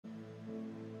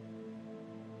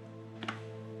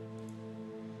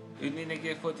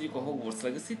Mindenkinek folytatjuk a Hogwarts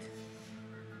Legacy-t.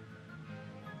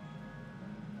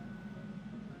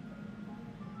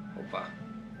 Hoppá.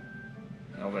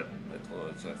 Ja, vett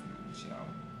valahogy, szóval ezt nem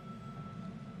csinálom.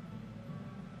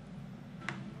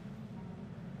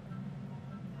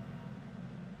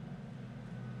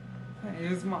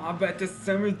 Ez már be, te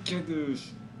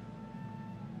szemétkedős!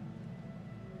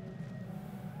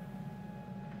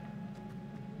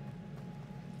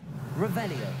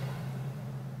 Revelio.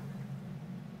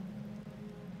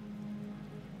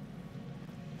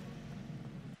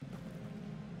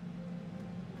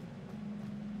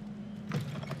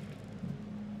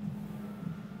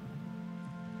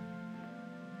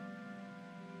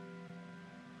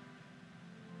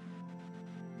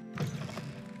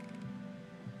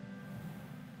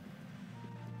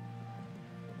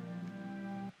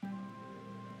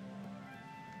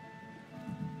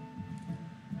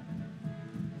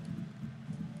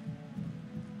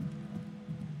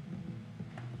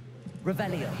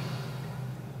 Revelio.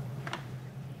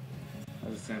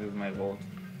 Az szerint ez meg volt.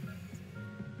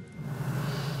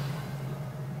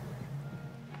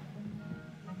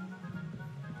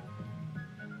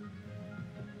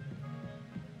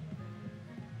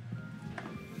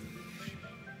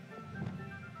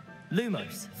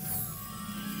 Lumos.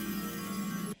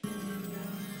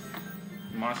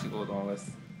 Másik oldalon lesz.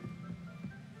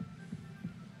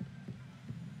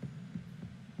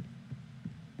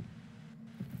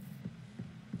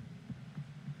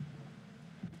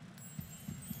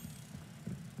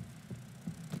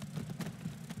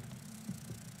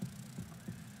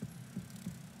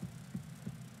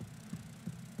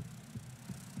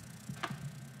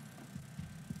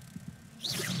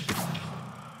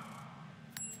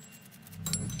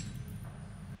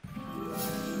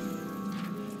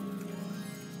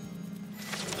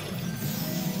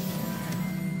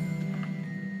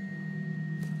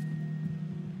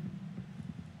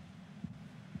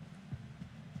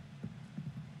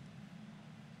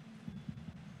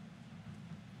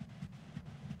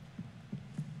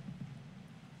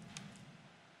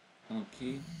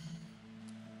 Oké.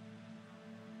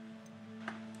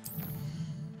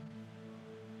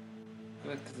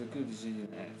 Következő küldés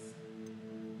legyen ez.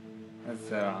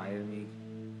 Ezzel ráér még.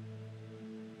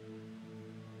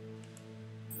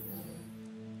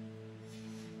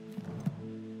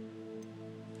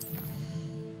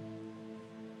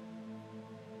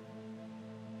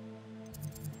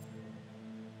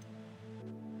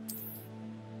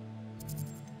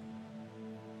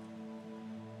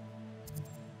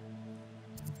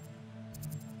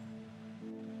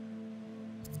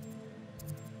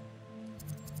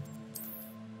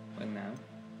 Vagy nem?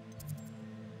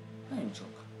 Nagyon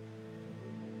sok.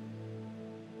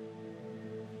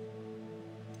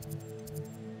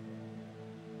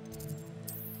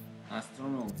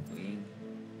 Astronom wing.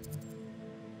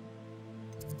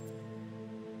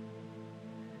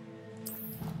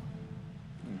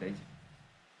 Mindegy.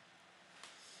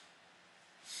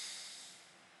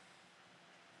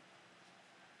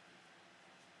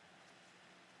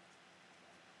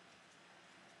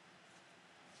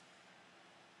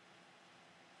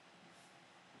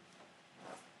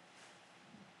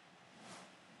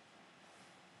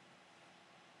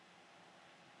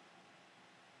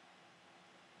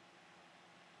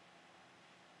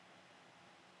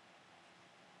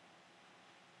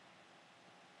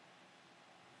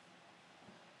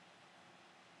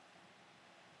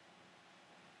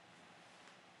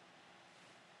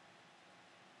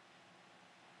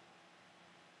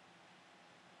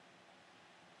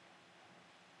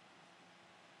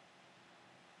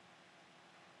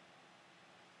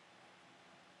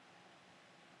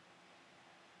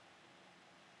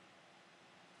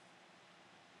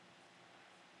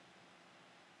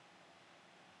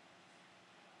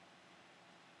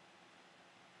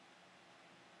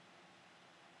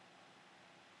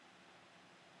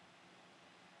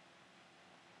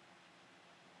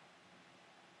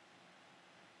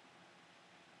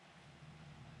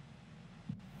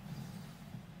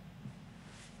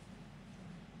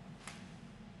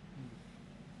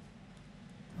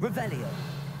 Revelio.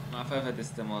 Már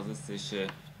felfedeztem az összes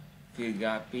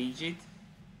Filgár page-it.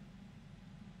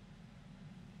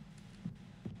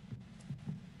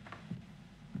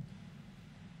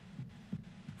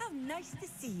 How nice to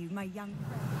see you, my young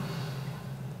friend.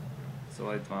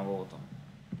 Szóval itt már voltam.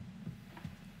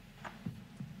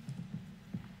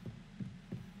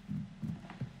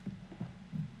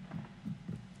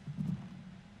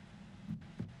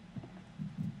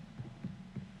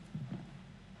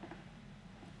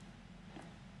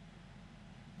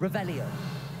 Revelio.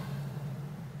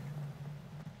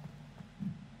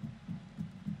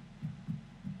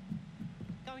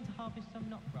 going to harvest some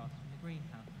knotgrass from the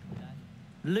greenhouse today.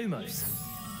 Lumos.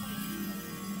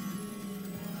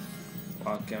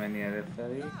 Van kell menni erre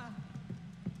felé.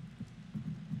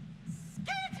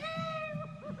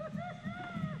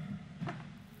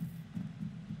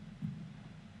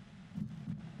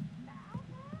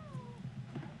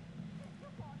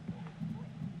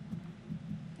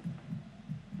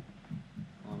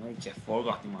 Meg kell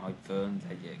forgatni már, hogy fönt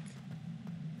legyek.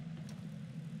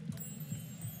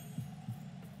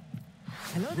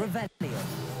 Hello, Revelio.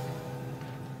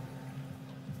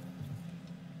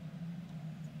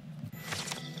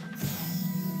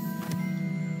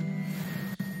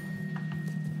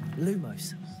 Lumos.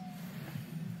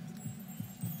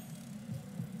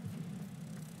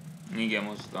 Igen,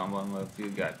 mostanában a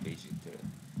Filgár page-t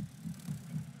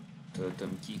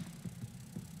töltöm ki.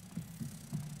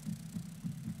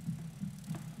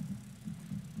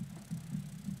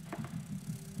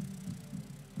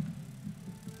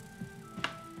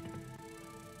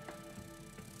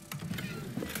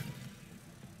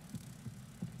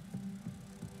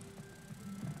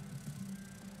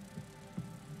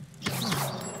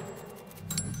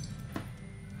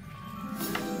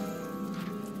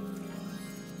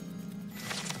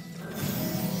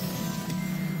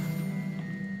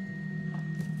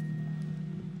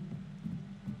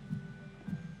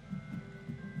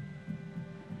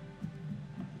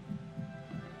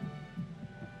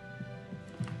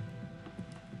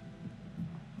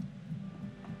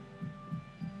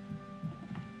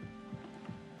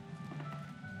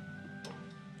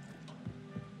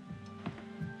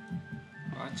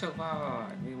 Csak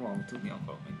várj, még valami tudni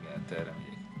akarok, még mielőtt erre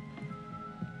megyek.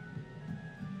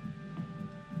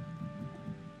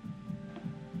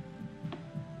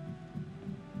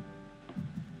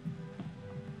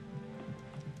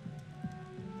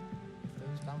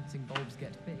 Those bouncing bulbs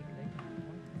get big, they can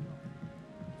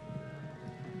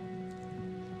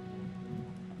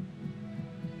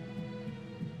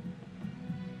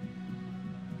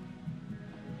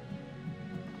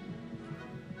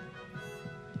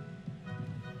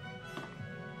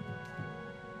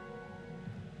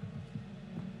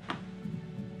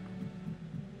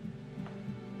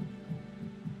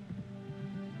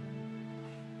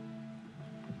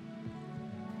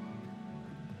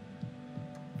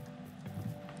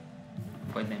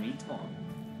Vagy nem itt van?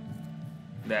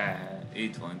 De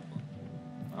itt van, itt van.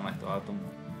 Már megtaláltam.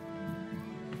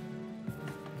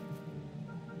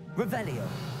 Revelio.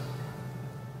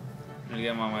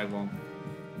 Igen, már megvan.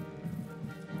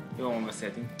 Jól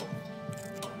beszéltünk.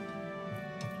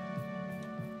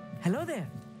 Hello there.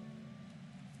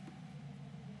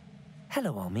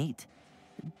 Hello, Almeet.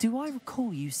 Do I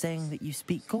recall you saying that you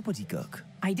speak Gobbldegook?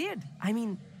 I did. I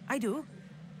mean, I do.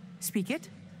 Speak it.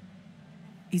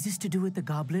 Is this to do with the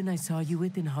goblin I saw you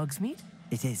with in Hogsmeade?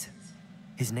 It is.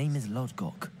 His name is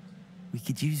LODGOK. We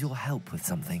could use your help with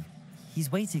something. He's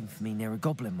waiting for me near a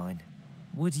goblin mine.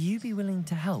 Would you be willing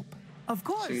to help? Of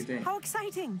course. How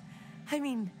exciting. I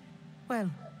mean,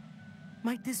 well,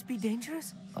 might this be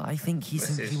dangerous? I think he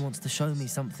simply wants to show me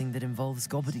something that involves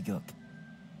Gobbldegook.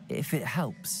 If it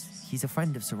helps, he's a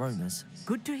friend of Sirona's.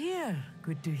 Good to hear.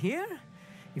 Good to hear.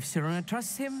 If Sirona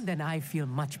trusts him, then I feel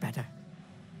much better.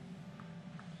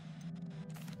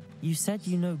 You said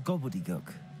you know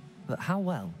Gobbldegook, but how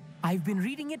well? I've been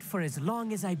reading it for as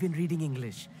long as I've been reading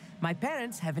English. My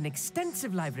parents have an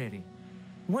extensive library.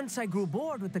 Once I grew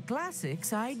bored with the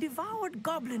classics, I devoured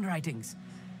goblin writings.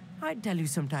 I'd tell you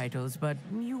some titles, but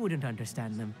you wouldn't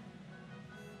understand them.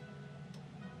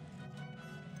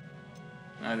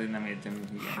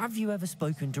 Have you ever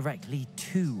spoken directly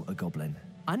to a goblin?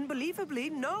 Unbelievably,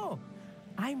 no.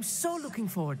 I'm so looking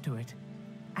forward to it.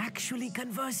 Actually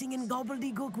conversing in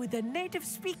Gobbldegook with a native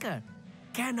speaker.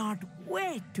 Cannot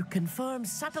wait to confirm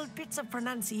subtle bits of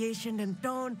pronunciation and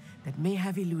tone that may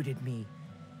have eluded me,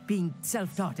 being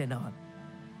self-taught and all.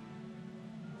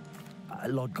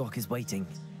 LODGOK is waiting.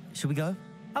 Shall we go?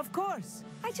 Of course.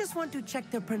 I just want to check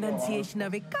the pronunciation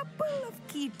of a couple of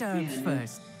key terms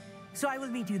first. So I will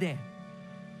meet you there.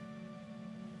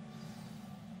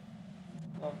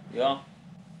 Ja.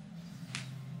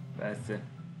 Persze.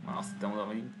 Már azt hittem, oda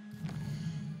megyünk.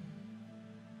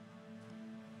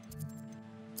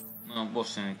 Na,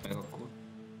 most nem meg akkor.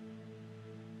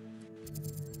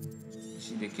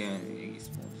 És ide kell menni egész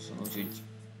pontosan, úgyhogy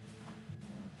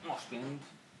most menjünk.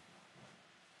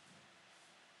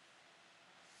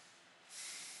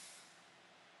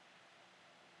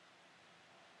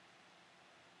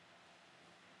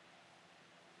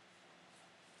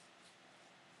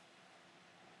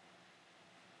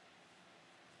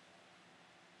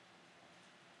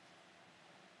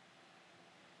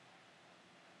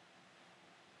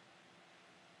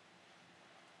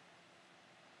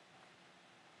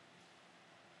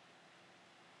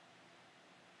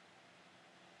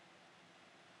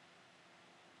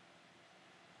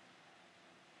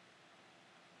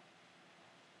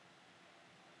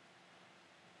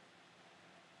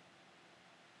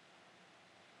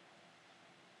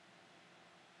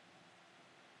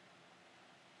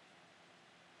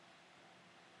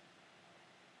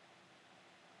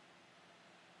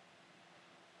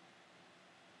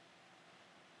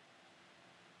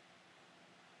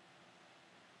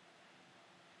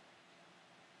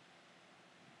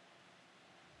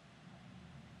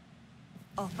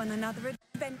 Off on another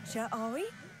adventure, are we?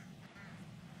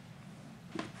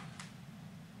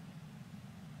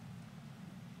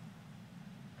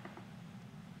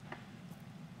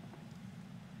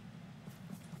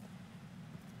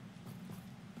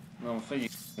 Na, most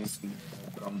vegyük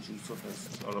ramjuice-ot, ez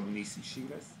valami részűség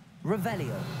lesz.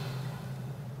 Revelio.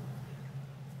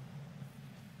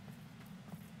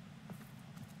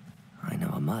 I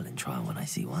know a Merlin trial when I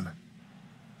see one.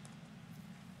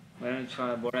 Merlin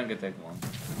trialból rengeteg van.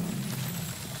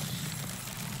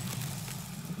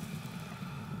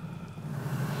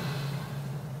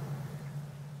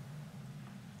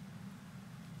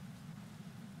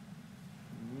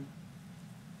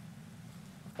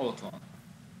 Ott van.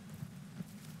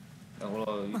 De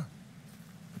hol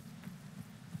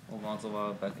van,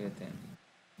 tovább be kell tenni.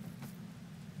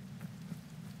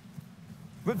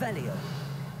 Revelio.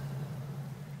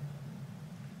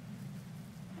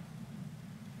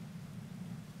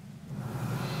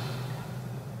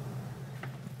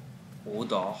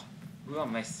 Oda. Olyan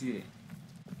messzire.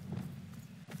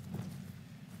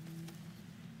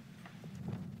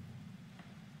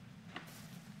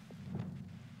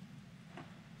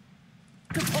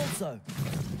 Compulso.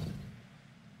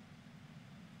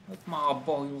 Hát már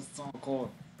bajusszal akkor.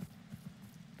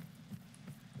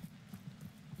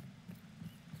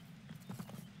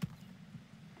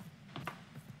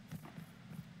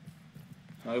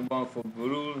 Nagyban fog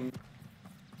gurulni.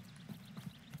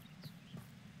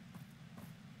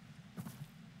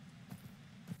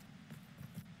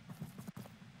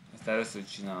 Ezt először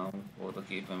csinálom volt a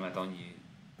képen, mert annyi...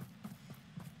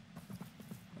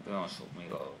 olyan sok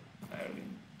még a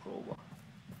Merlin próba.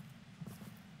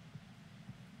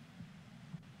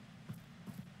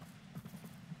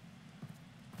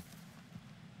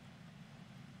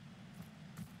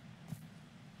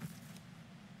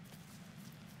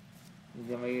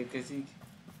 Ugye megérkezik.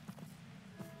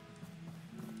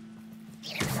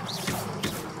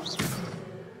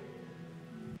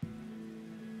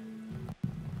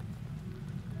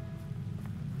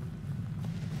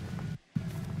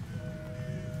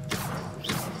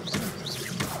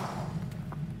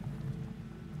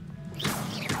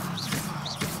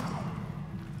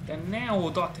 De ne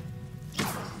oda!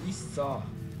 Vissza!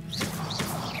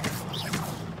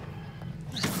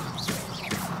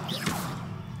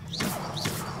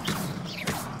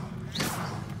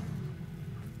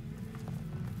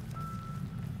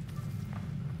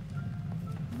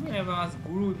 Miért válsz,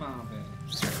 gurulj már be!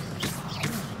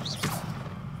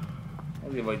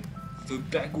 Azért vagy, hogy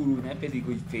begurulj, ne pedig,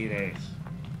 hogy félrees.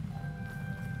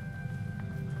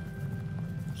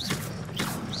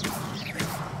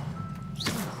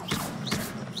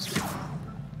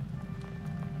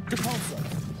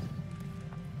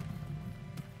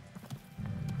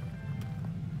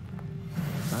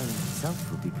 Merlin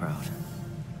himself would be proud.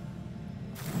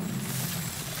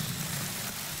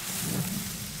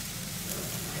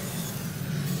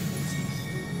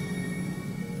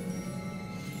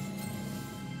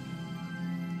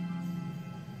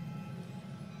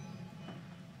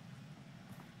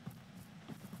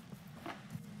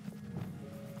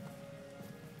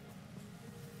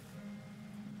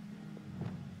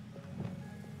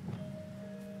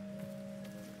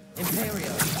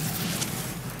 Imperio.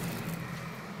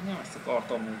 Nem ezt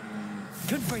akartam.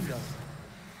 Confringo.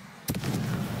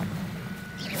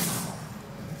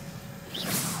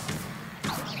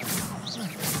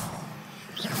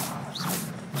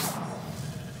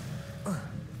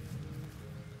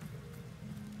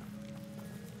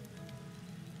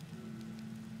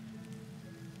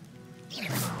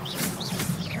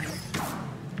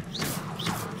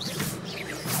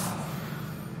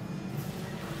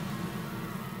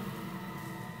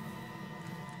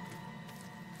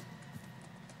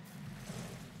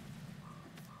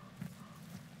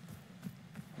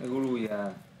 Ne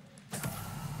guruljál.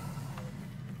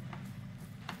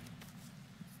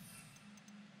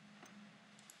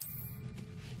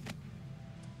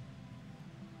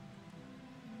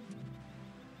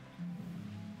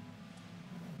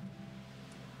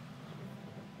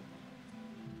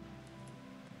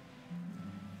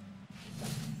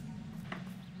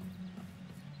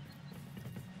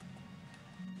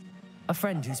 A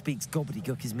friend who speaks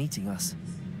gobbledygook is meeting us.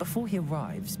 Before he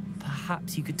arrives,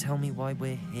 perhaps you could tell me why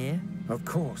we're here? Of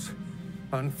course.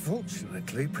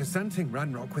 Unfortunately, presenting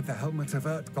Ranrock with the helmet of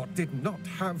LODGOK did not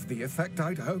have the effect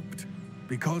I'd hoped.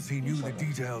 Because he knew the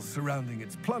details surrounding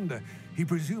its plunder, he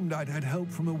presumed I'd had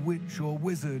help from a witch or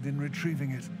wizard in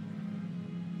retrieving it.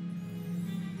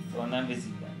 Szóval nem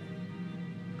viszik benne.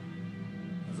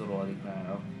 Az orrodik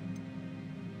már.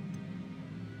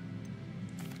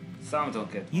 Számítom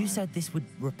kellett You volna. said this would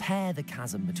repair the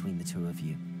chasm between the two of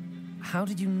you. How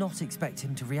did you not expect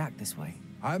him to react this way?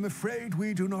 I'm afraid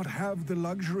we do not have the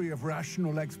luxury of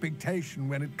rational expectation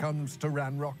when it comes to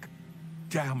Ranrock.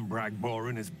 Damn Bragbor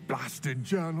and his blasted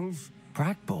journals.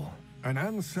 Bragbor? An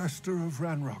ancestor of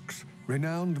Ranrock's,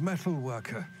 renowned metal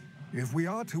worker. If we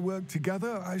are to work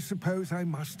together, I suppose I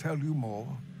must tell you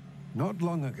more. Not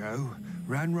long ago,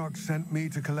 Ranrock sent me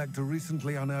to collect a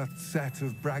recently unearthed set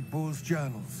of Bragbor's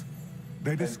journals.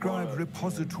 They described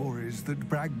repositories that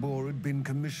Bragbor had been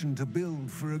commissioned to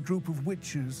build for a group of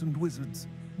witches and wizards.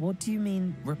 What do you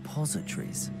mean,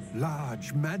 repositories?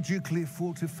 Large, magically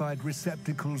fortified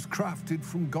receptacles crafted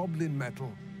from goblin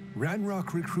metal.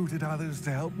 Ranrock recruited others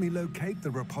to help me locate the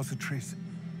repositories.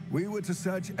 We were to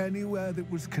search anywhere that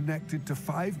was connected to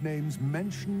 5 names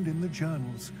mentioned in the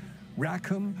journals.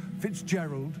 Rackham,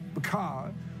 Fitzgerald,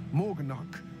 Bakar,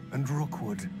 Morganach, and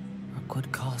Rookwood.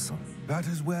 Rookwood Castle. That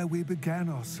is where we began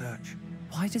our search.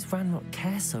 Why does Ranrock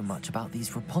care so much about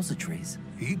these repositories?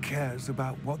 He cares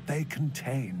about what they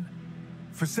contain.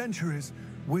 For centuries,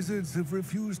 wizards have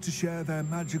refused to share their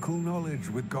magical knowledge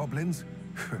with goblins.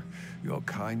 Your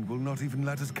kind will not even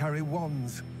let us carry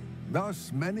wands.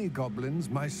 Thus, many goblins,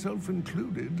 myself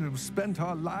included, have spent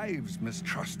our lives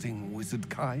mistrusting wizard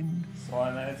kind.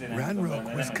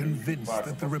 Ranrock was convinced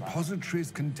that the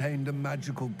repositories contained a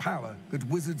magical power that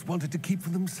wizards wanted to keep for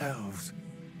themselves.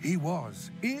 He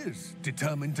is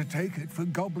determined to take it for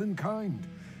goblin kind.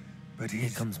 But Here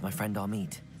comes my friend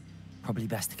Amit. Probably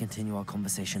best to continue our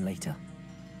conversation later.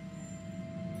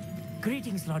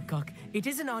 Greetings, LODGOK. It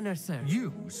is an honor, sir.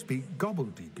 You speak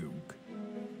gobbledygook.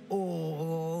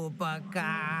 Oh,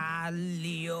 Bacalio.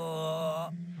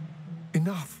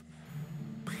 Enough.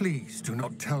 Please do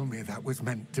not tell me that was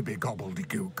meant to be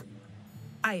gobbledygook.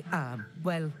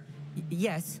 Well,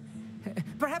 yes.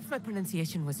 Perhaps my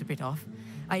pronunciation was a bit off.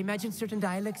 I imagine certain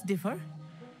dialects differ.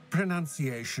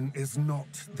 Pronunciation is not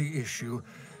the issue.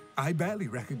 I barely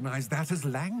recognize that as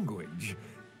language.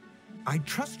 I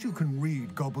trust you can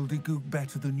read gobbledygook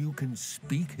better than you can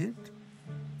speak it?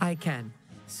 I can,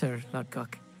 Sir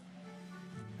LODGOK.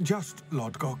 Just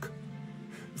LODGOK.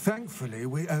 Thankfully,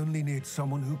 we only need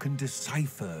someone who can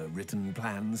decipher written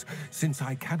plans, since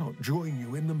I cannot join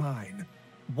you in the mine.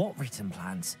 What written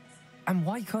plans? And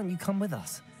why can't you come with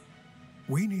us?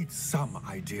 We need some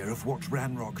idea of what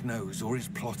Ranrock knows or is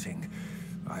plotting.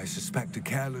 I suspect a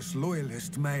careless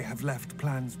loyalist may have left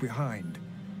plans behind.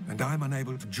 And I'm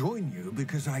unable to join you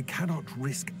because I cannot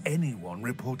risk anyone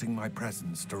reporting my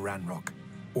presence to Ranrock.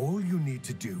 All you need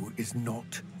to do is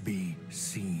not be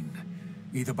seen,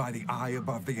 either by the eye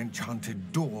above the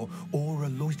enchanted door or a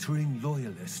loitering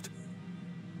loyalist.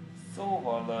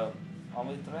 Szóval,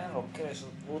 amit Ranrock keres,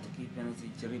 az voltak éppen az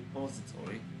így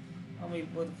repository, ami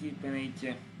voltak éppen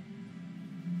egy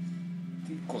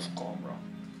titkos kamra,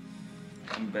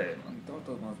 amiben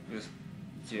tartalmaz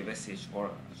egy veszélyes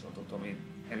varázslatot, ami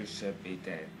erősebbé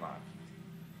tehet bárkit.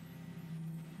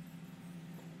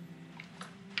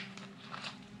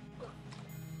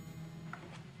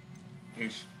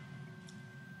 És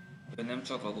ő nem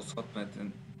csatlakozhat, mert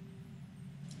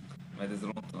ez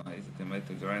rontan a helyzetem, mert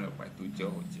hogy Ranrock már tudja,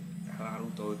 hogy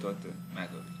elárulta őt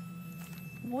megöli.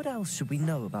 What else should we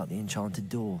know about the enchanted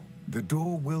door? The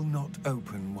door will not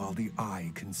open while the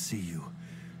eye can see you.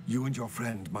 You and your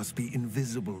friend must be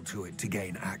invisible to it to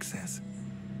gain access.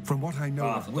 From what I know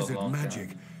of wizard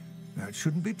magic, that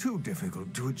shouldn't be too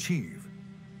difficult to achieve.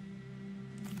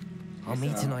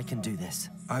 Amit and I can do this.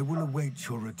 I will await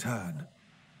your return.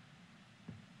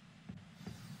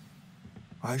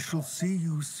 I shall see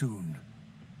you soon.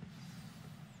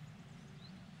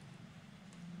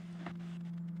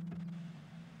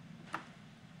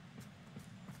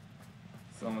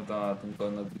 Szóval találtunk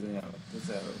annak bizonyára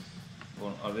közelről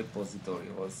a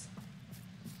repozitorihoz.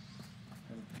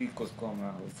 A titkos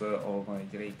kamrához, ahol van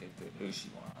egy rejtett ősi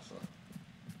vonásod.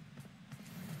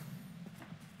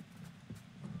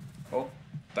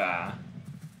 Hoppá!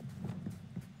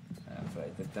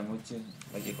 Elfelejtettem, hogy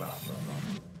vegyék lábra.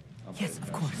 Yes,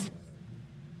 of course.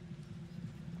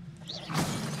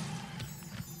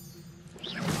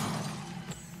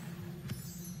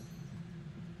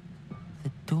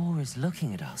 The door is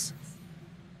looking at us.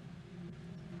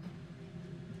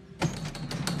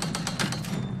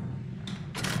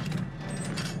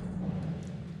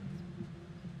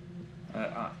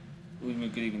 Úgy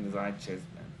működik, mint az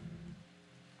iChest-ben.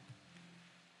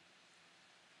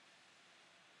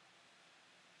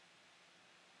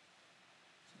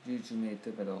 Gyűjtsünk még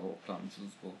többet a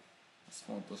hoklamcsúszból. Ez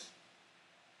fontos.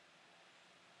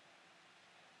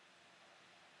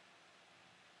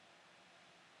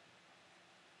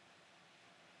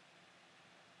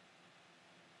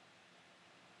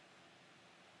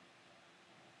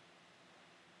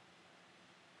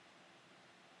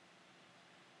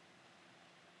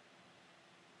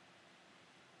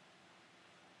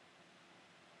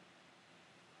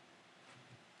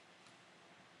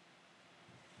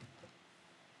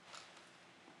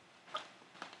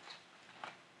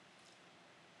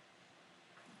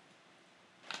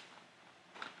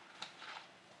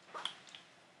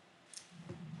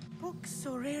 books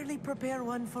so rarely prepare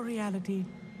one for reality.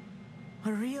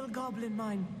 A real goblin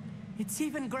mine. It's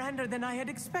even grander than I had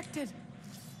expected.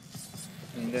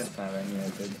 Mindent felvenni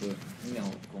lehet egyből.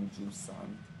 Mindenhol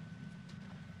koncsúszant.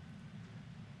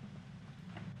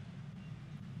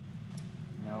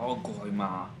 Ne aggódj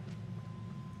már!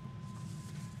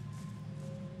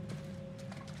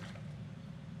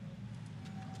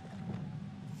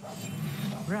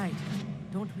 Right.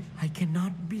 Don't we? I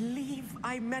cannot believe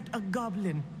I met a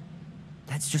goblin.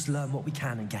 Let's just learn what we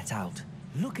can and get out.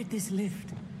 Look at this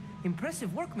lift.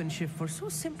 Impressive workmanship for so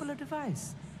simple a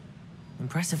device.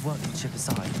 Impressive workmanship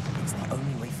aside, it's the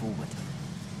only way forward.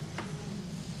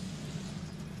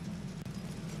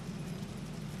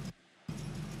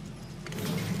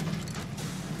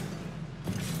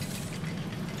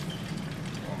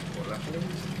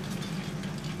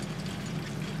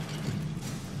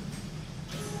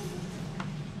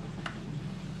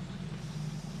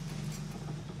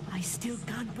 I still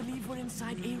can't believe we're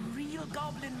inside a real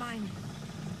goblin mine.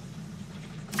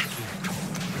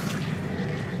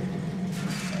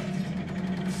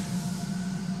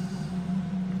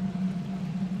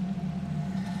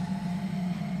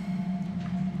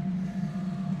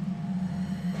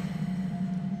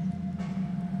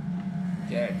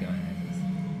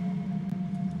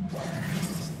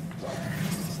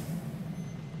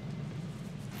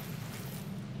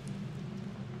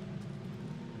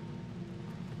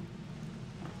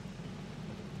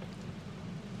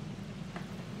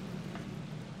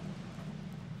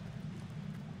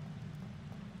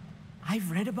 I've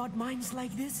read about mines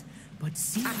like this, but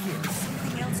seeing it is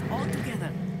something else altogether.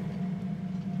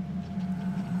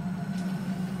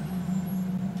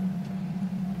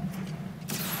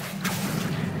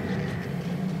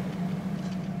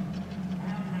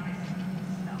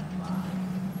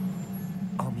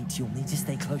 Amit, you'll need to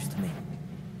stay close to me.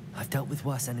 I've dealt with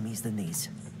worse enemies than these.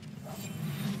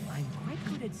 I'm quite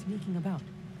good at sneaking about.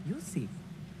 You'll see.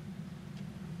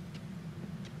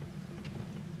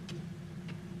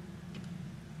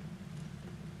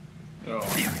 Jó.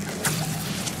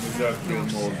 Bizony kill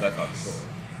módot akkor.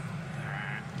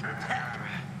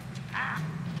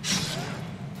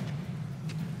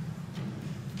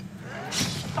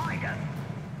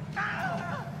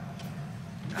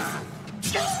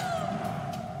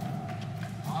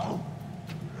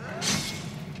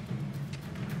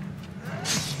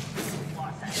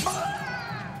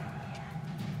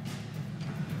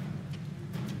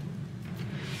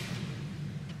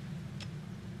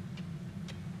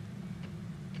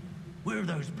 Where are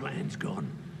those plans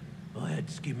gone? I had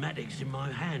schematics in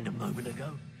my hand a moment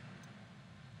ago.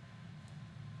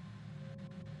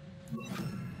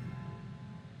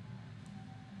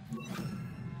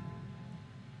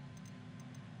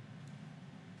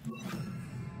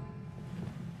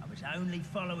 I was only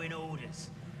following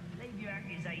orders. Leave your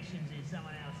accusations in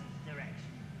someone else's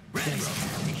direction.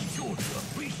 Ravenclaw is sure to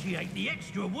appreciate the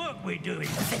extra work we're doing.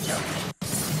 Fuck you.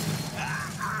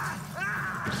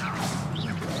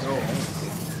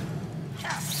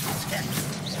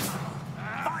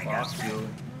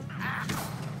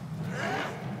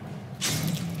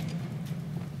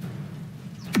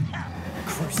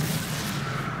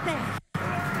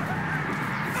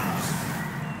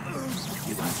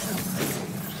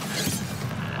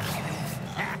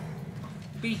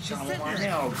 Picciamo ma ne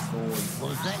ho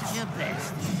Was that your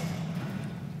best?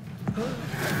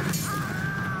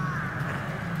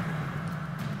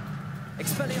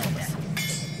 Expelliarmus!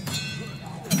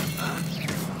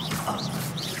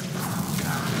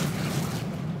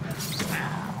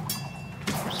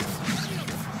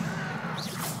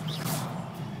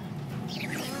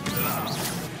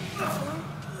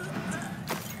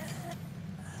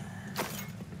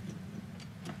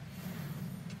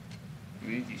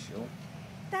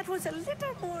 That was a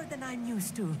little more than I'm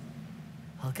used to.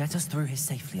 I'll get us through here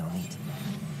safely, Amit.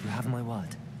 You have my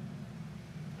word.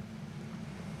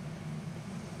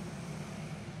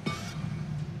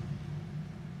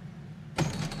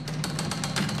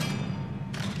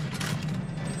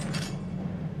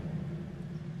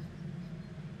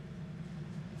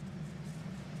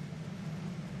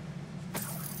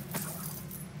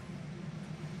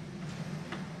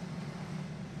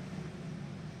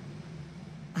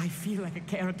 I feel like a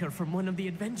character from one of the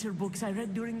adventure books I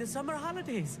read during the summer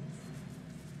holidays.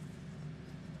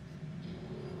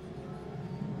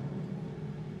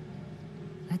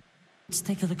 Let's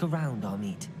take a look around,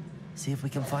 Amit. See if we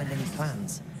can find any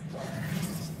plans.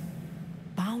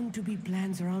 Bound to be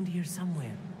plans around here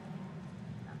somewhere.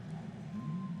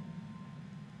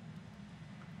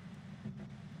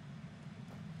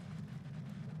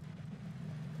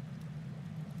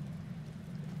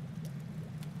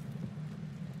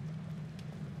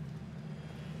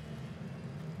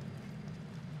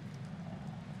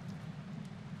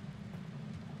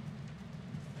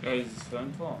 Ja, ez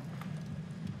fönt van?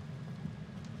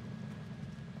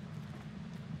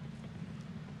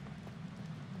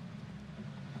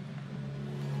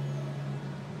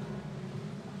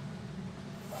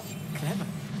 Clever.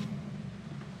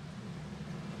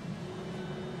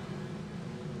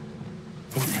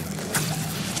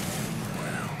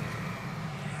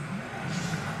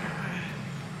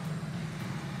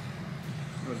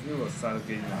 Az mi volt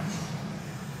szárgénylás?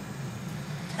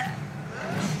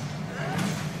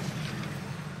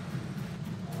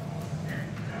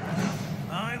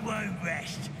 I won't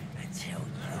rest until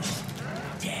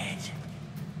you're dead.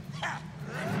 Ha!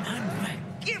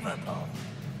 Unforgivable.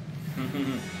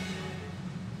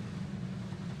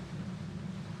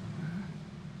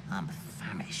 I'm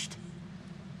famished.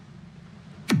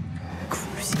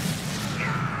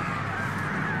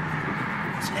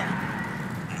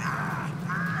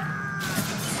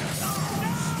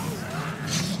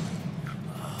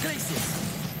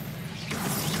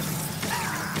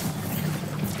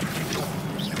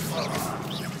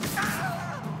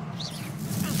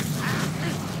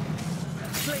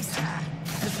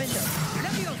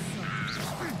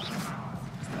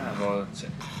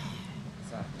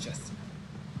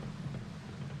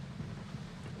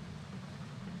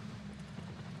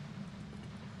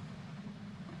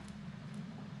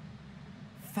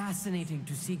 Fascinating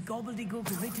to see gobbledygook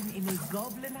written in a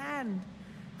goblin hand.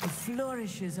 The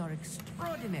flourishes are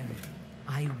extraordinary.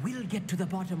 I will get to the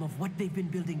bottom of what they've been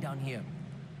building down here.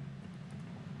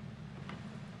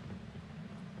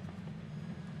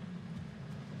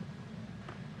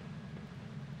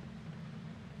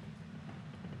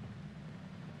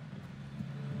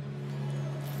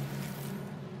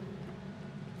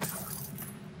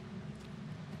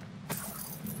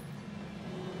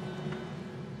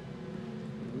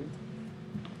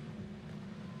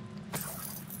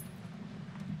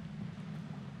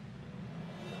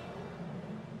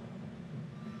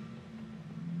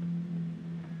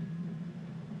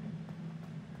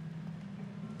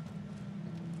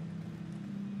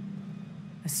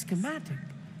 A schematic.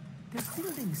 They're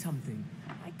building something.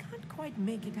 I can't quite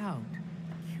make it out.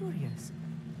 Curious.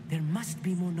 There must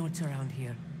be more notes around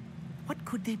here. What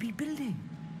could they be building?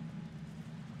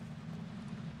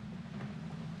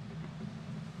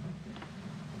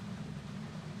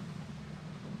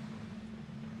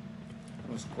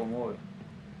 Most komoly.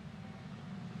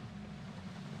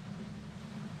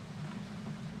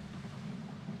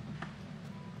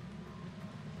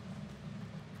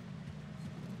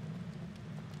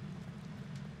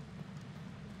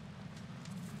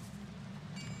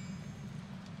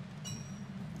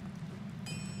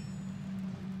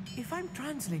 If I'm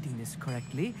translating this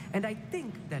correctly, and I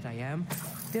think that I am,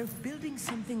 they're building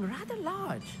something rather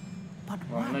large. But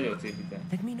what?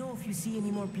 Let me know if you see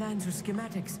any more plans or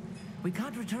schematics. We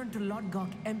can't return to LODGOK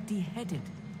empty-headed.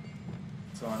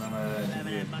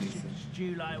 Having a mushroom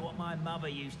stew like what my mother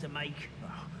used to make.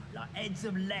 Like heads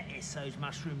of lettuce, those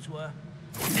mushrooms were.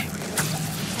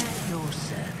 At your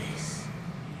service.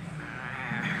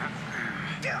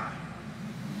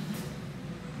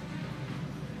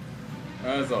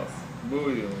 Ez az.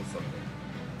 Bújjózzatok.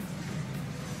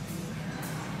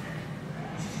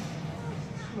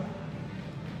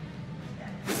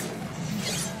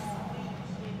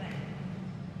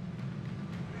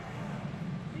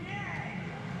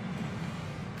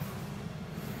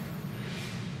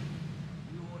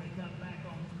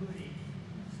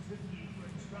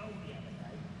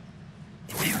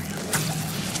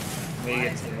 Még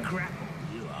egyszer.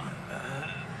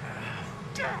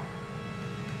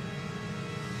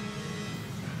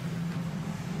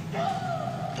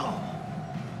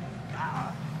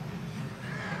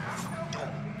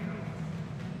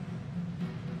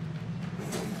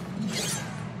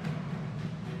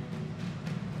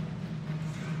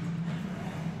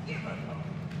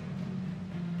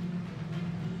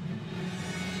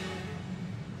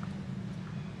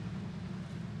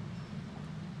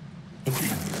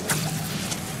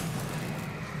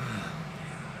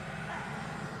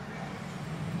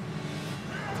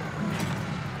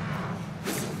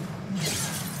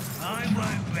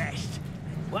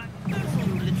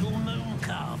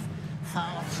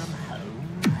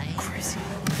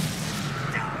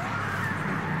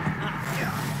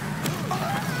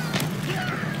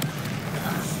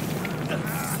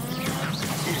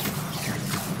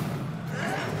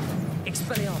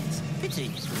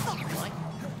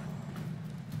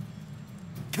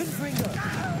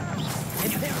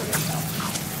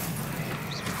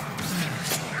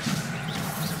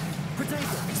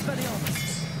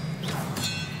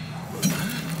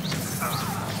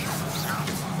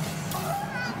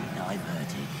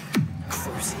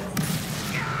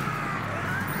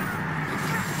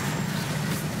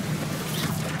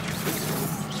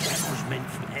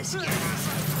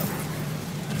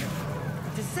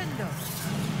 Descendo.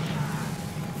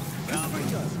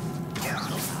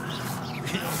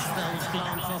 Kill spells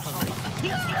glance off of me.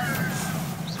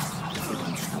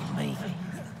 Don't stop me.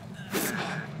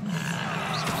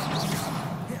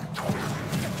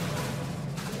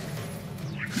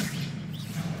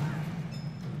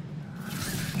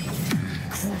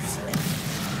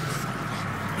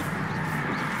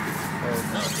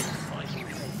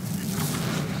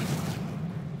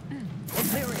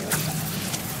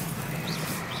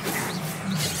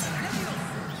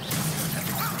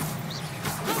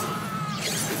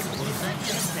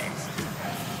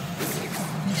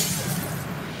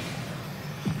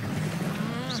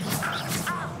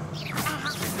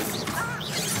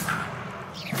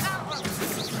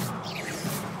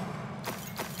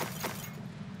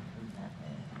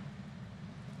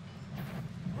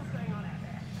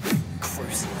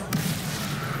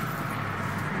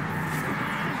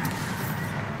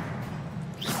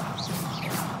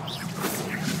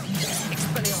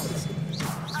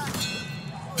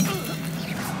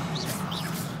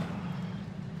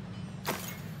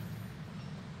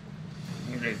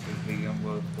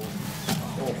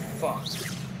 Oh fuck.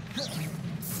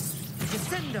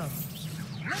 Descendo.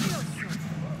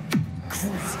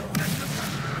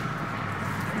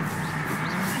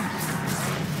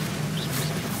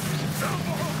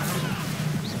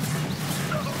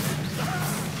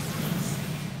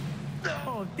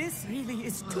 Oh, this really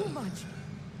is too much.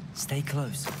 Stay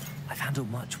close. I've handled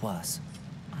much worse.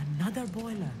 Another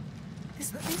boiler.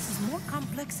 This place is more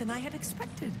complex than I had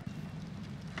expected.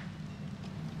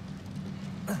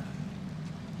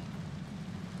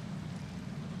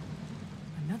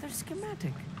 Another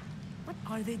schematic. What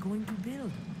are they going to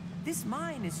build? This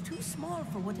mine is too small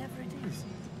for whatever it is.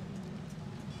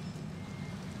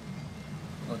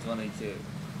 Ott van egy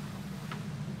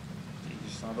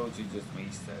szaró, úgyhogy just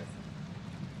mésztelt.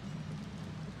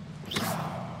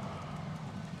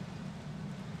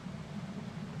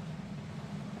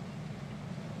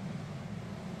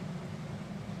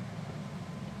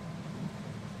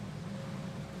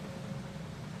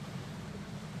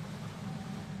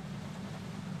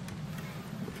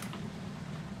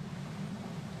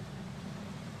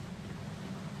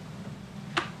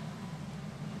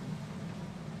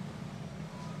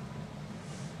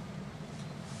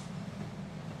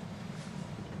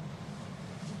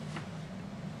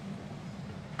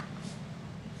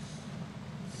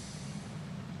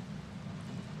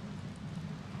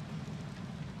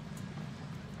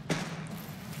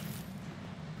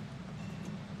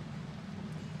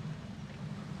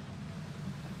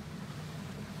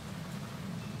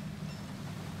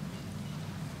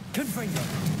 Confringo.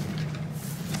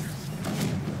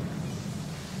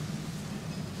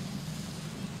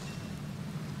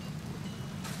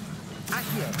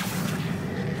 Accio.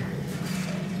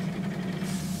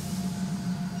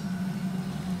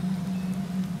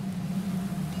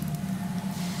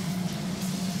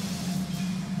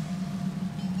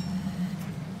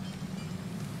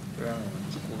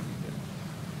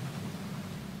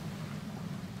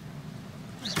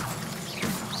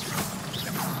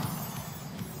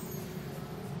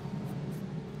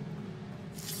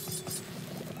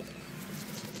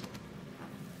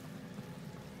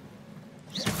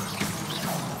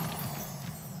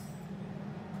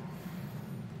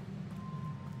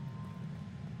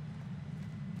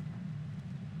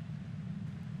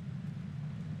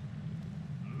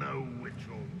 No witch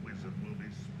or wizard will be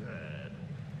spared.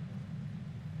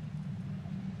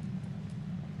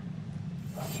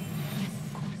 At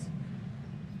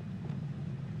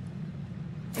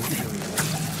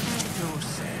your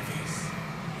service.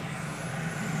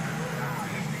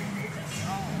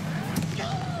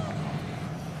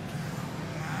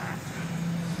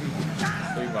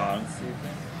 Foi balance,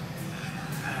 né?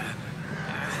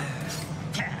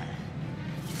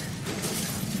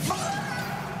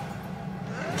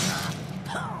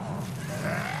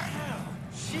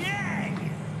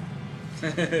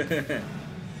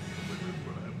 Wizards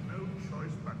will have no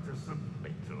choice but to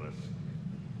submit to us.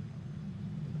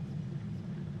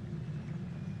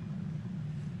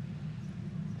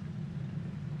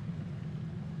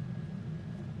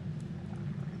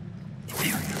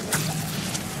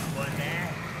 One there.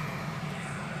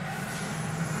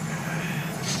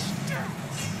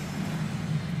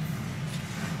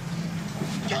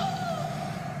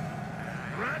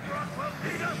 Radrock will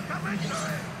need us coming to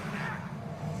it!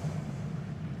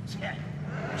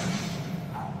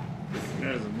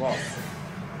 There's a boss.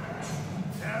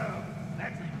 Now,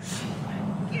 let him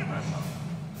give us hope.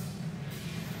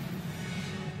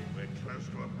 We're close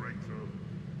to a breakthrough.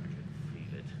 I can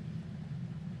feel it.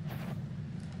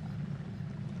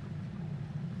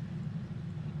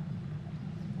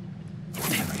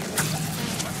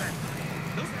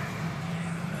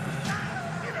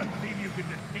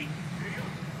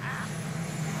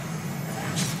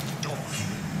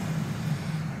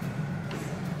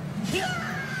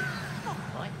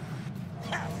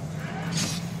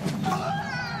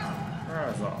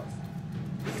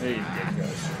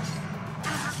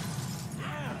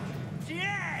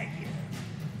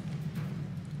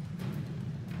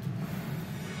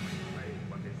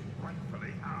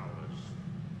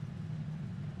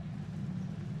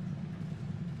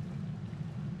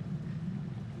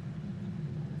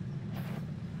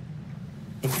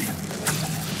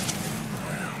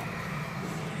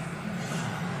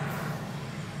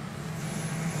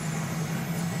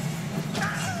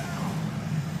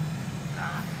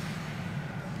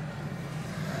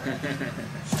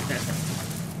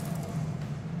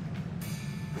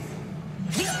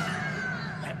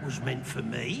 That was meant for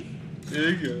me.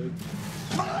 Igen.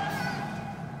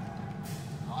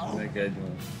 Ezek egy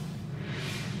van.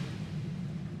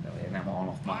 De miért nem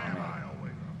halnak már meg?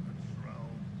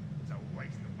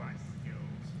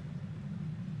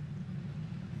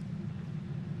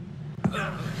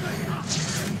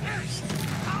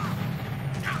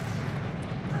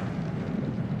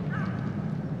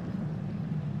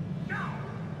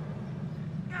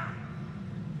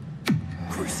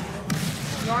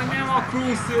 Jaj, nem a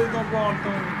Crucible-t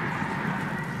akartam!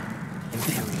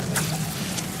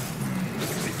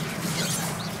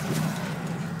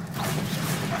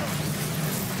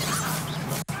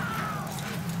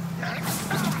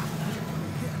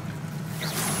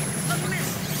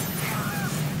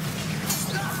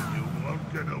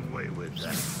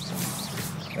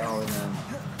 Dehogy nem.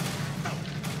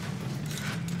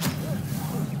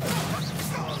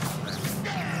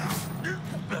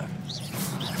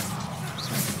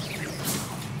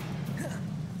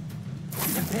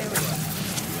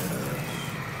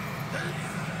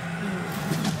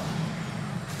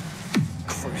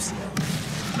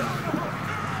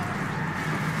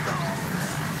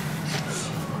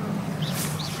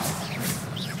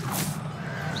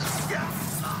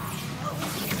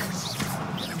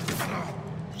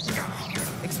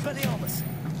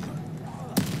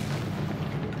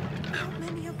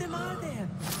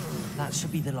 That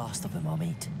should be the last of them, I'll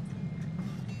meet.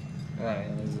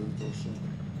 Rájön ez az utolsó.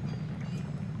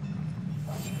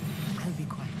 I'll be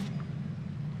quiet.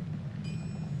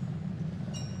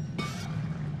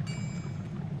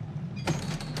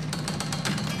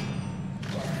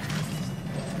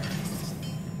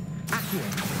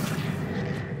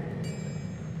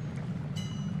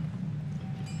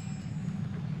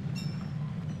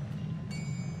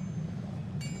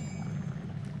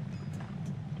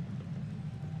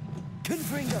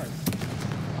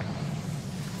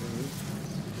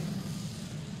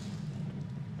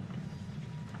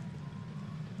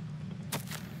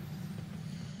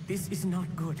 This is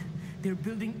not good. They're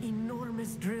building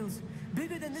enormous drills,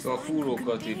 bigger than this Szóval mine could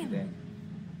fúrókat contain. ide.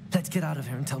 Let's get out of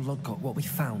here and tell LODGOK what we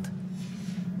found.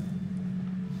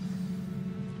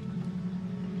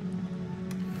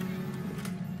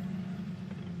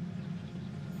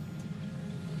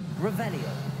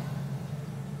 Revelio.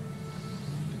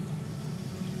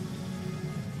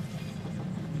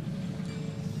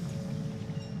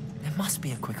 There must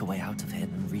be a quicker way out of here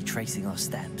than retracing our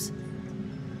steps.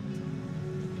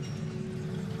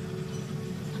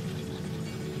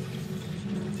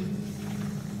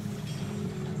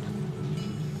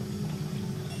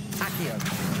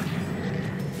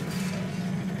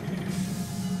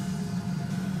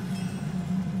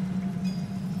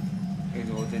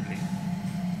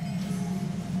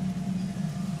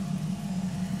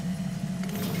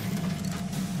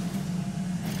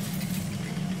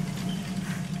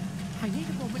 I need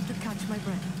a moment to catch my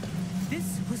breath.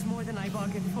 This was more than I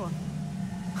bargained for.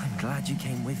 I'm glad you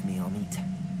came with me, Amit.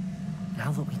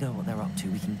 Now that we know what they're up to,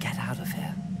 we can get out of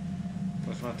here.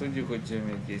 Most már tudjuk, hogy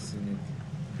Jamie készülni.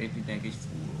 Építenek egy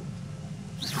fúrót.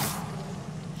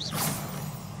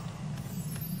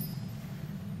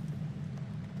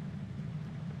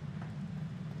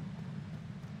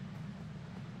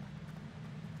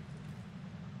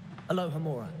 Aloha,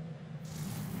 Mora.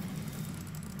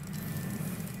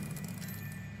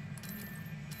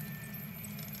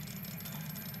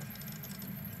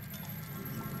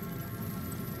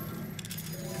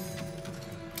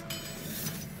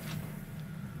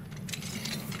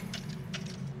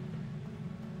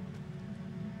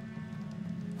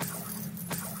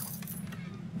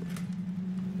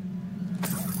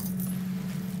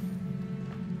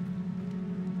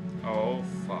 Oh,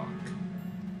 fuck.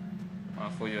 Már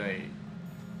fogy a hely.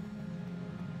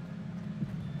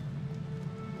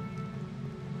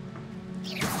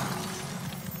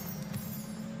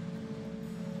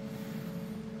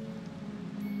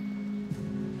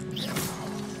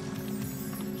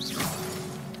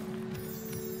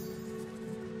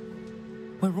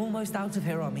 We're almost out of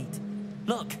here, Amit.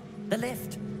 Look, the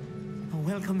lift. A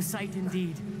welcome sight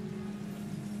indeed.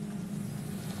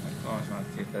 Most már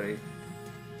kifelé.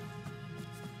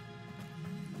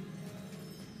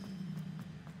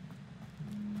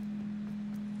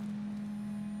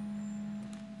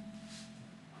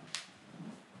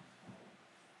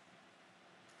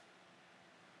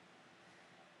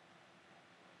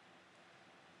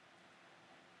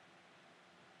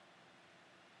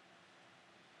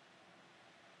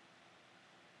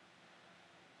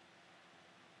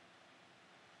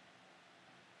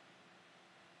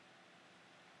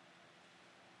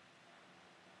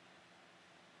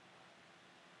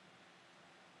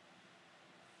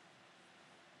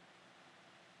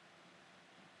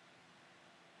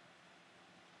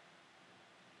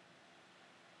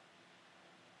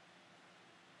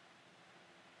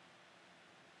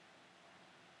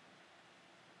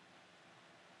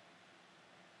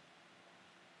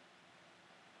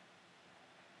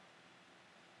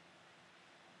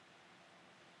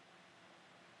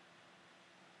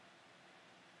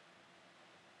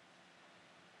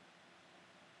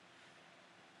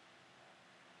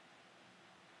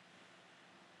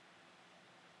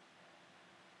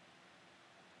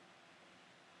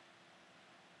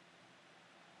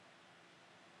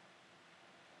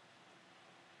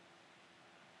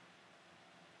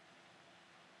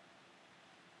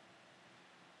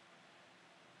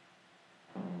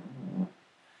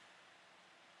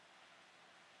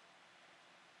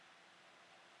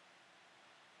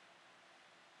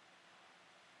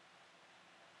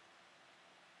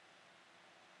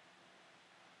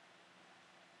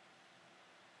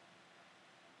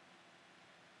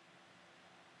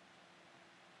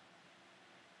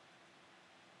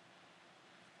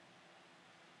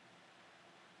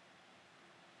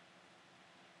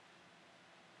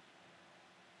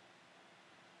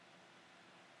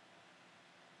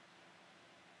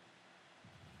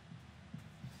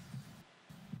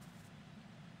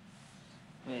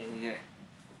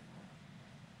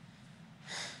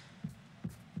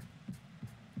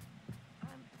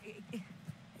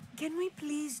 Can we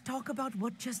please talk about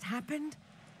what just happened?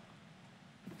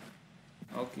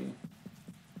 Okay.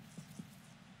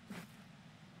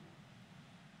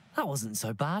 That wasn't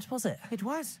so bad, was it? It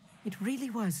was. It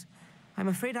really was. I'm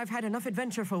afraid I've had enough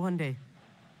adventure for one day.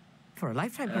 For a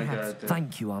lifetime, perhaps.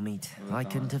 Thank you, Amit. I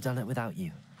couldn't have done it without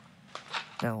you.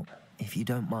 Now, if you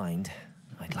don't mind,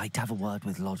 I'd like to have a word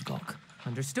with LODGOK.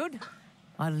 Understood?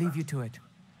 I'll leave you to it.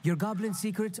 Your goblin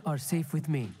secrets are safe with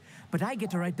me, but I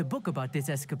get to write the book about this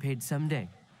escapade someday.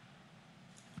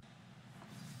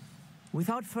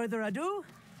 Without further ado,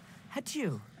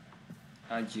 adieu.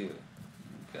 Adieu.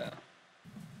 Okay.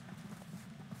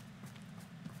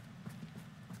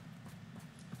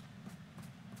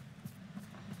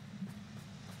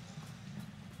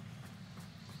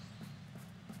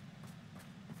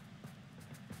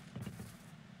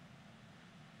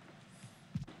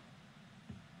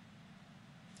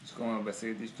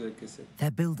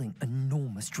 They're building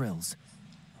enormous drills.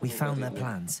 We found their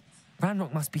plans.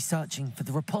 Ranrock must be searching for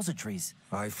the repositories.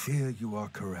 I fear you are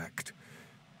correct.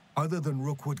 Other than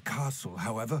Rookwood Castle,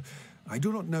 however, I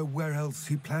do not know where else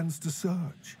he plans to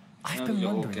search. I've been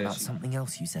wondering about something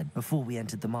else you said before we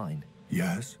entered the mine.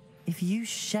 Yes? If you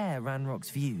share Ranrock's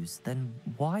views, then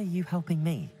why are you helping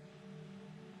me?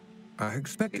 I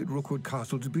expected Rookwood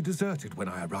Castle to be deserted when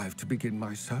I arrived to begin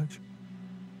my search.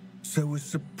 So was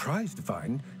surprised to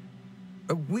find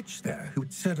a witch there who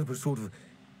had set up a sort of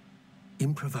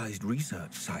improvised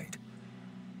research site.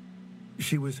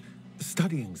 She was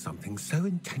studying something so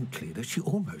intently that she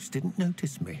almost didn't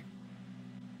notice me.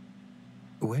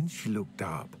 When she looked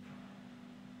up,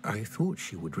 I thought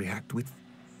she would react with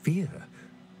fear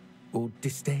or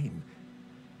disdain.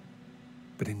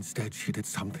 But instead she did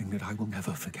something that I will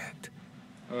never forget.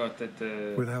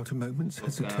 Without a moment's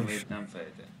hesitation,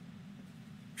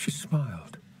 she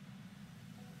smiled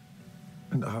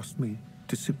and asked me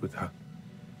to sit with her.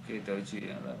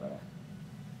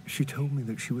 She told me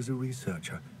that she was a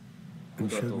researcher and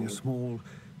showed me a small,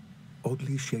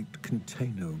 oddly shaped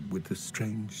container with a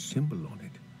strange symbol on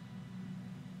it.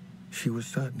 She was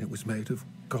certain it was made of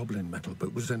goblin metal,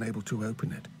 but was unable to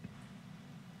open it.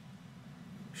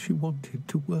 She wanted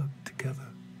to work together.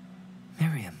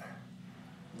 Miriam.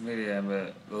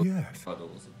 Yes.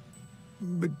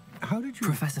 But how did you...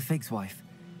 Professor Fig's wife.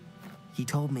 He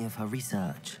told me of her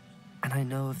research, and I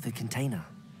know of the container.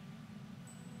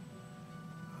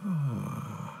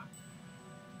 Ah.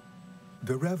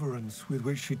 The reverence with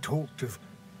which she talked of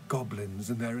goblins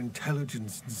and their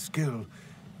intelligence and skill,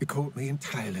 it caught me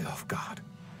entirely off guard.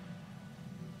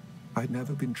 I'd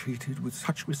never been treated with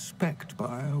such respect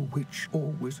by a witch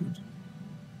or wizard.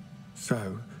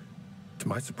 So, to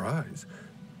my surprise,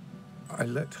 I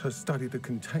let her study the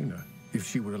container if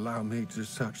she would allow me to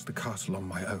search the castle on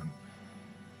my own.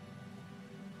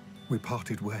 We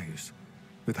parted ways,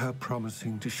 with her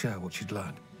promising to share what she'd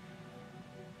learned.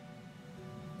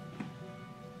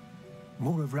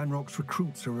 More of Ranrock's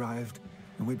recruits arrived,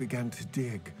 and we began to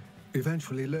dig,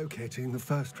 eventually locating the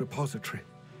first repository.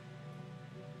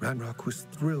 Ranrock was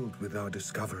thrilled with our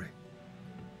discovery,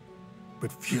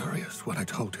 but furious when I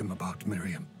told him about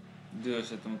Miriam.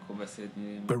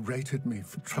 Berated me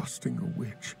for trusting a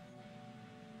witch,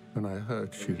 and I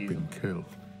heard she'd been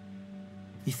killed.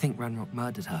 You think Ranrock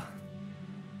murdered her?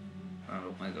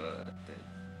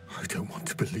 I don't want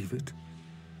to believe it,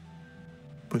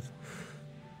 but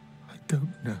I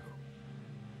don't know.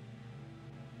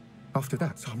 After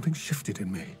that, something shifted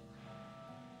in me.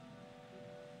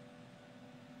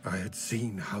 I had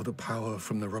seen how the power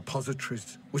from the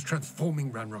repositories was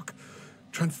transforming Ranrock,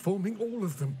 transforming all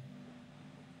of them.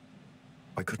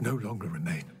 I could no longer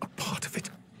remain a part of it.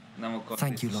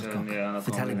 Thank you, LODGOK,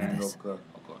 for telling me this.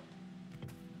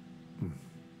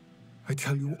 I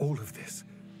tell you all of this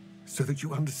so that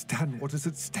you understand what is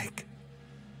at stake.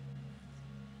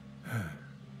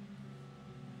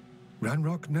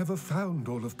 Ranrock never found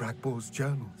all of Bragbor's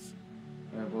journals,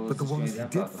 but the ones he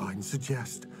did find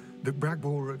suggest that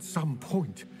Bragbor at some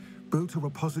point built a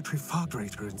repository far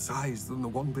greater in size than the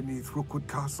one beneath Rookwood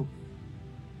Castle.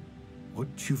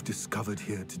 What you've discovered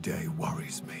here today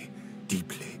worries me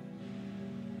deeply.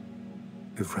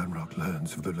 If Ranrock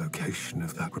learns of the location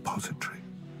of that repository,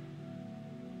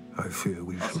 I fear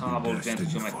we shall be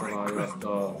destined for a grand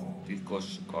war.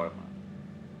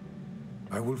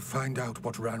 I will find out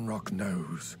what Ranrock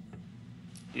knows.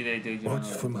 Watch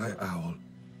for my owl.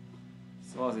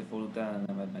 Szóval azért fordult utána,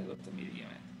 nem vedd meg ott a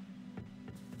Miriamet.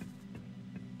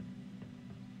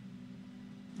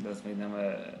 De azt még nem,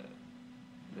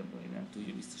 nem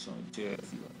tudja biztosan, hogy Cső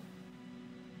az igaz.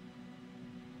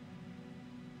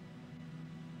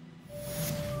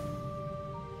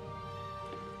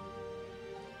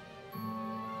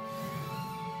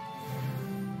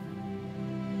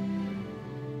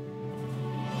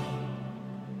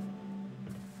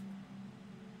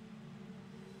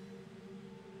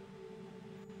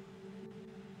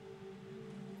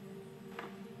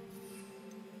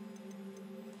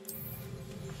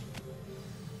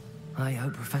 I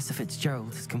hope Professor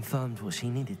Fitzgerald has confirmed what she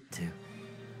needed to.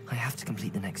 I have to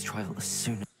complete the next trial as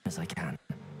soon as I can.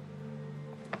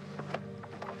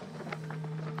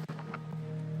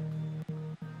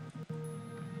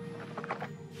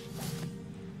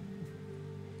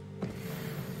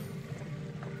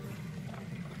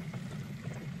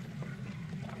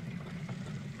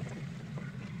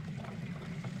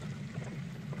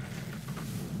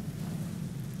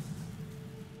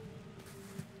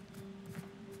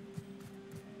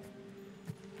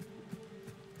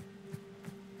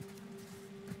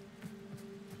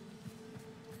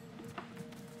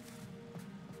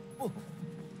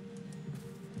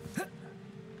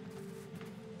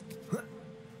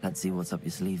 Let's see what's up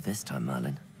your sleeve this time,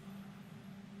 Merlin.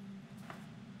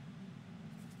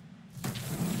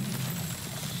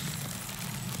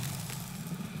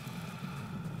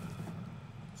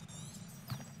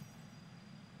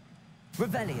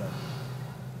 Revelio.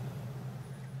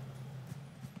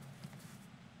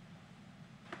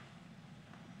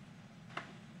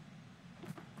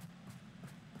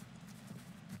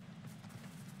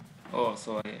 Oh,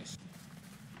 szóval és.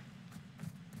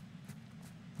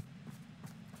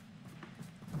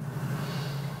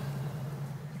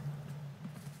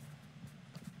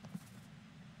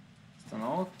 Aztán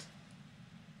ott.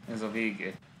 Ez a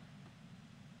vége.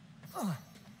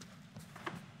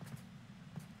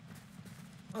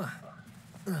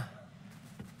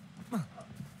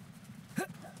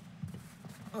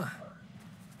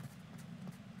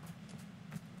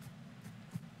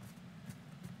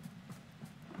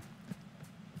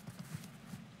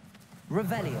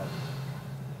 Revelio.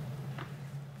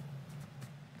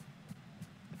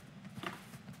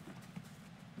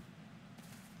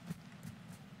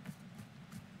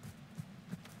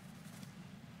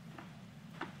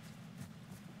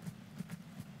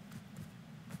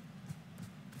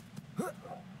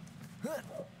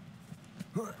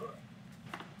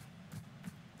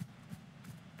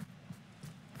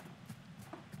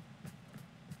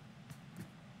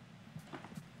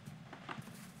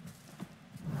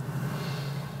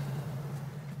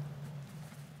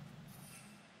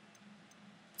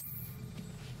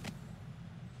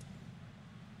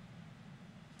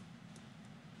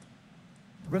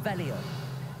 Revelio.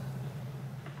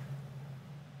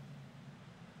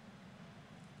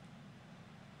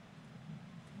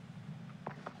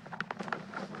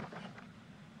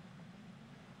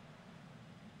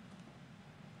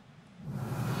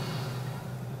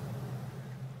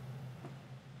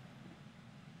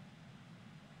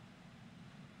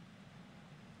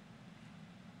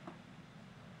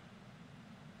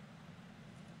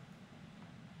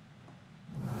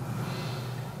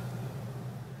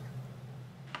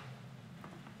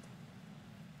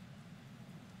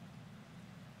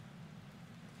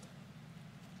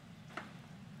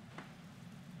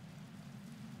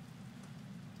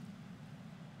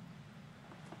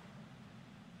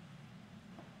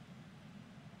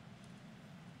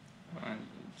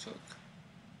 Csak.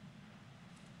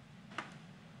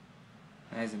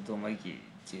 Nehezen tudom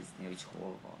megjegyezni, hogy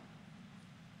hol van.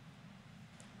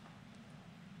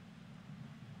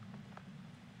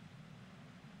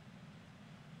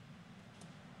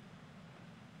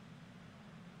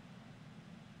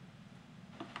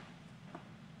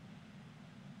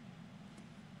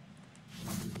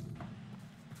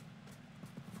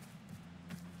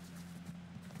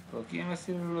 Tudok ilyen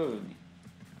messziről lőni?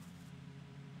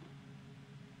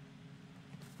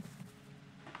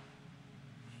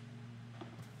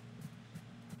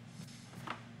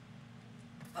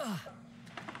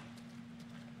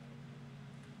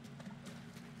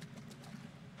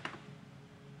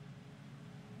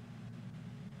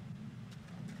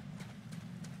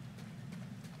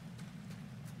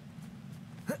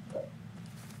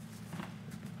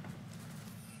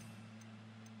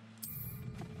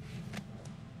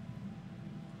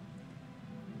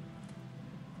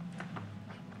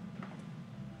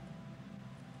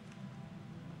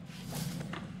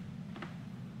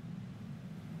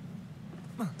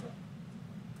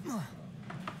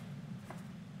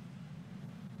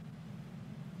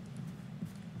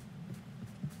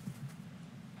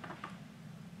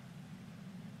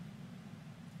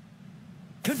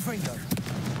 Confringo.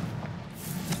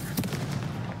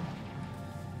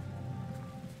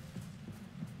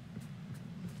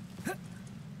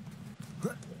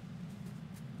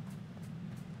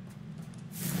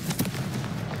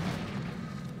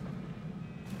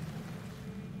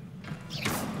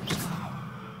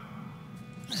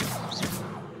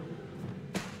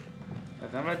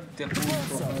 Nem lehet itt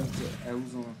hogy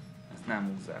elhúzom, ezt nem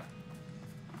húzzál.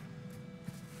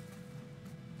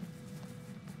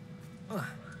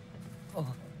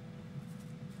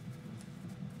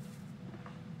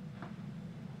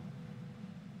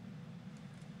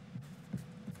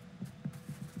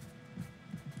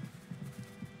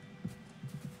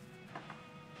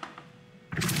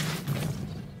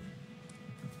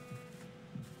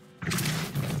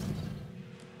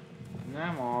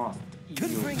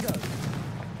 Ringo!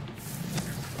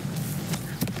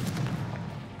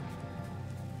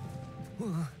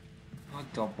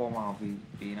 Hagyta a pamávi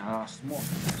bénálást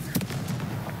most.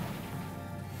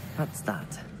 That's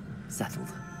that.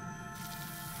 Settled.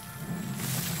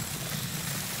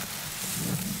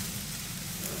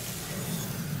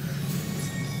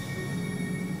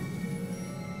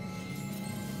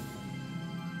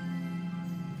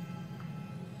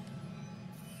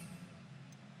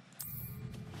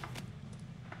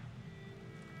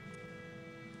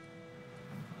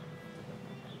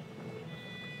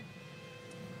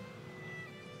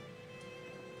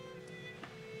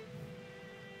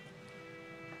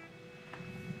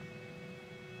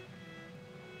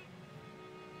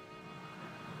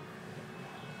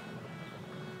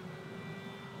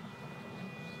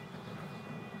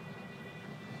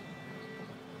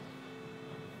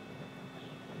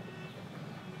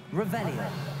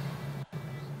 Revelio.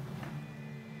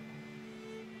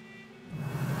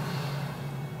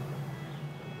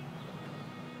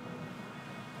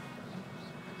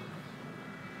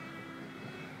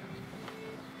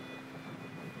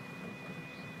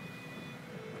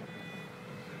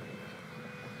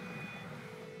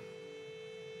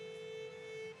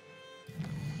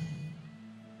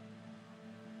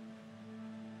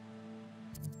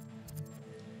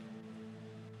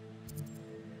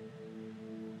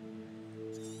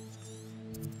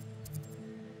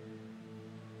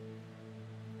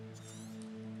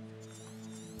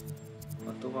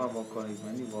 Ha tovább akarjuk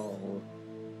menni valahol,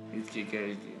 itt ki kell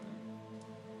kezdjél.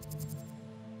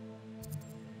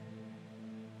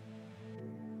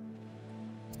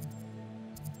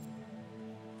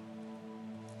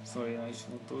 Szóval is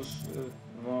fontos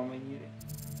valamennyire.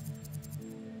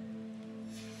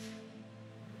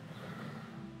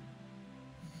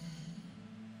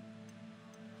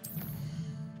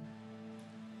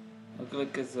 A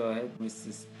következő a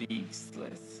Headmistress Speaks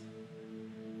lesz.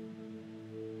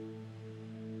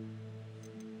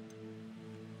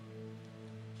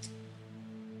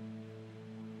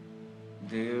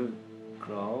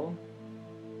 Crow.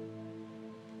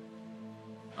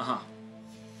 Aha.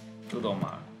 Tudom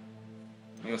már.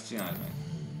 Még azt csináld meg.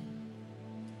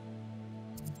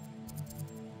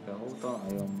 De hol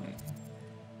találjam meg?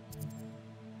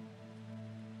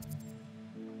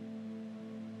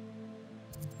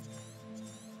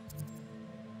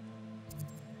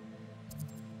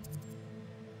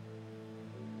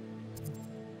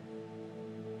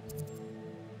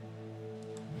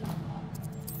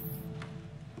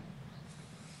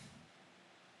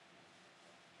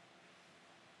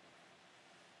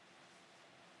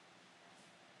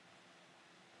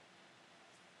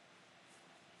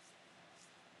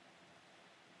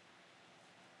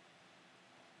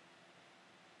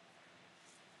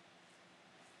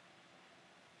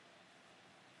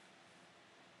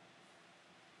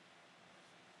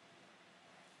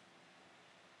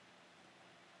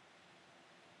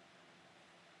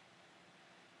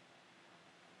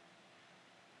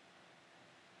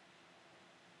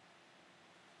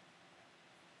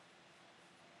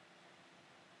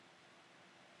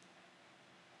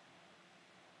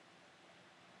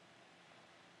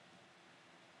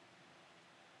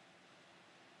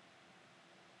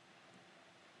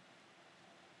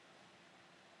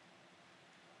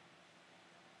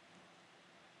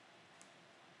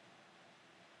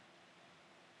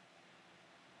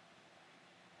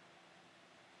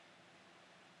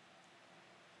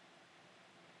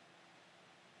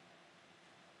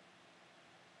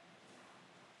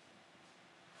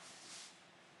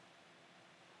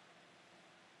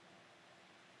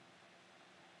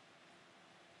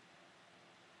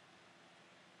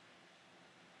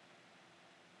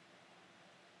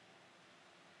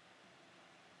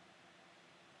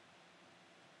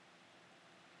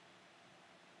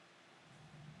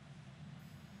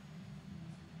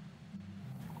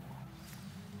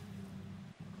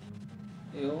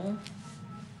 Jó.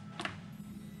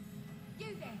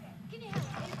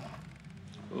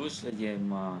 Hús legyen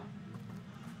már.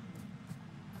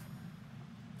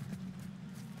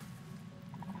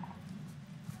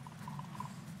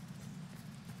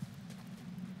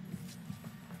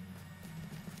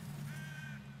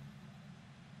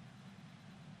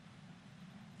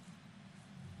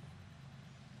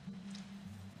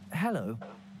 Hello.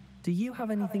 Do you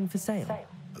have anything for sale?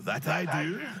 That I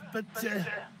do, but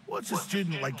what's a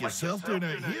student like yourself doing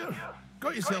out here?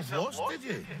 Got yourself lost, did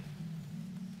you?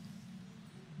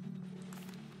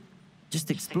 Just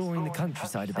exploring the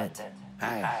countryside a bit.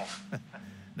 Aye.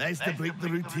 Nice to break the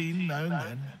routine now and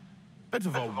then. Bit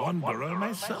of a wanderer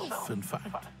myself, in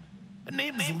fact.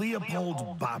 Name's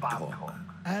Leopold Babcock,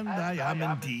 and I am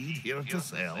indeed here to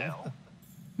sell.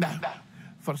 Now,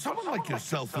 for someone like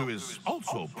yourself who is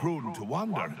also prone to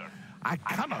wander, I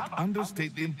cannot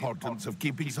understate the importance of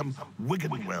keeping some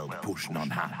Wiggenweld potion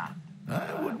on hand.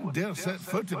 I wouldn't dare set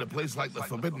foot in a place like the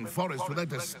Forbidden Forest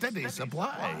without a steady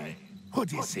supply. What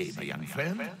do you say, my young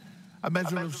friend? A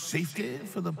measure of safety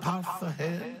for the path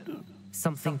ahead?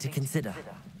 Something to consider.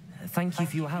 Thank you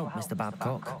for your help, Mr.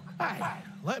 Babcock. Aye,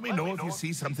 let me know if you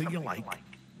see something you like.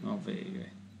 No way.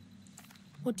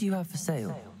 What do you have for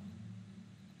sale?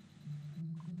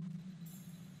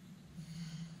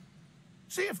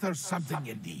 See if there's something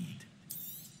you need.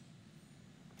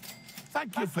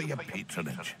 Thank you for your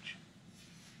patronage.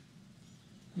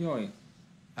 Jaj.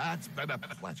 That's been a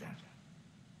pleasure.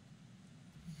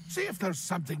 See if there's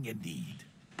something you need.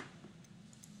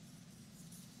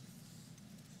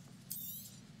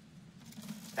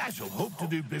 I shall hope to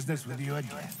do business with you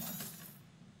again.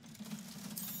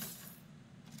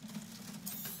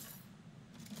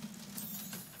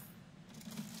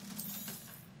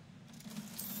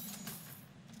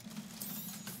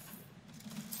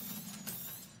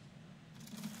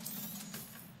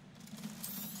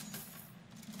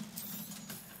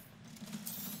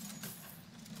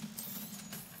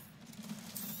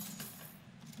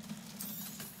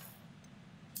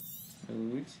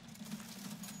 Úgy.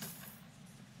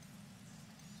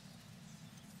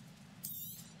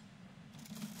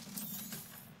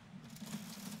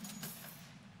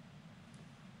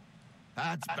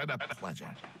 That's been a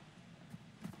pleasure.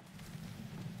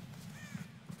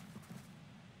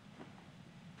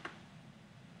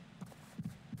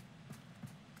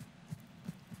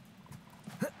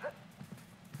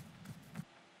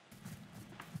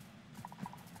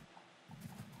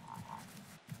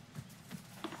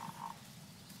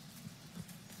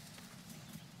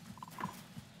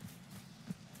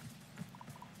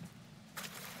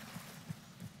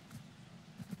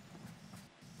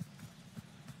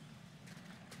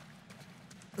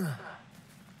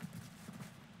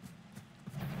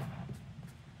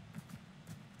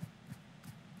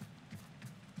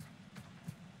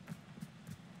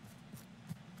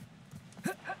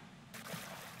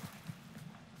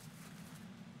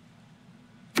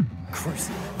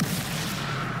 Crucible.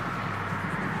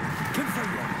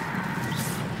 Confirm.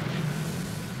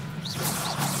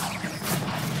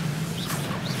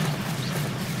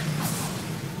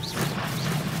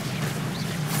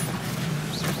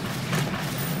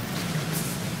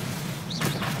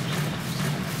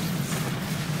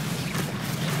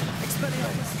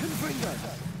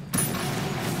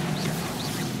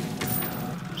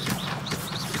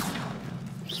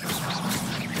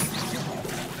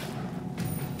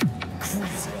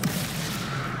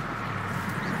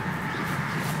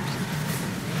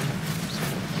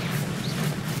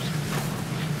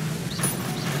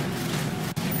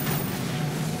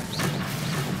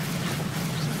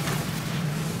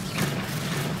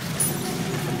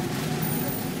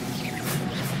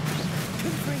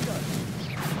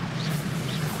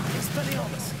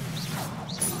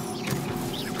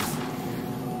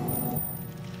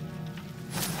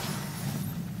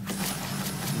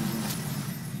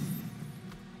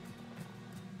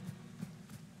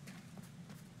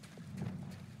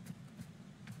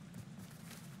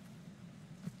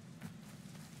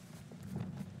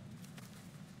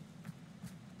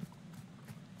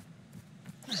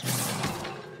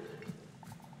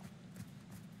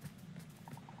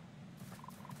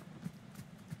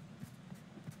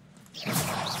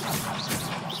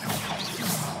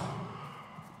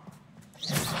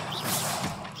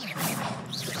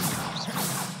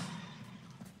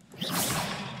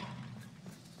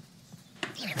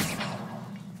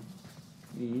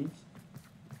 Így.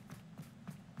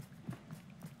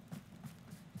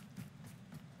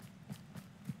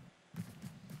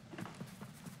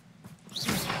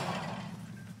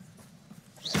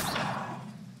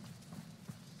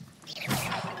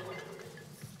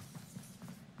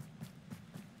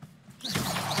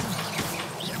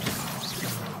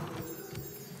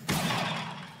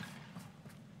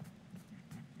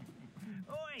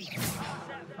 Oi! What's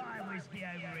that pie whiskey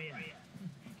over here?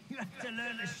 You have to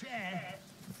learn to share.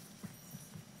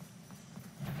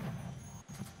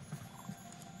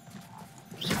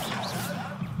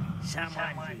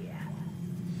 Someone's here.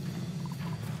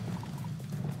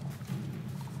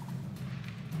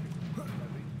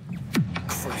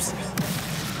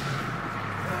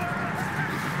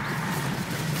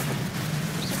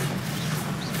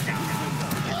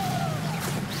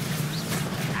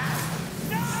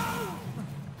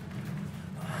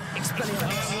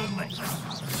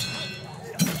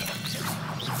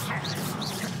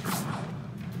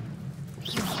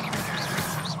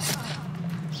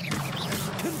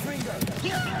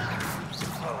 Confringo.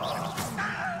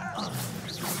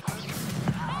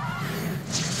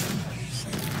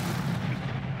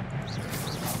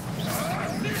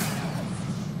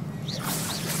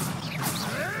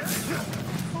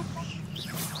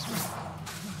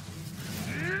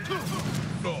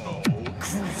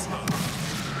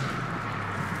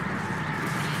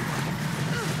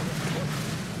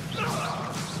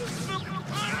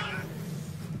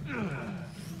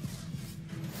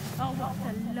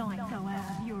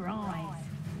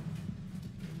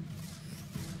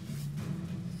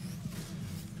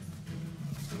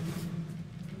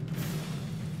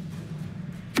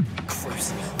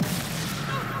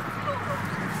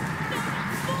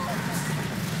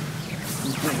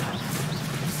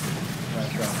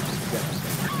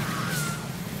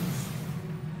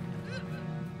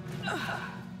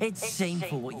 It's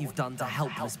shameful what you've done to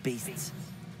helpless beasts.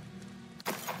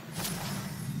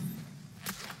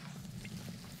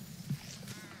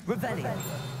 Revelio.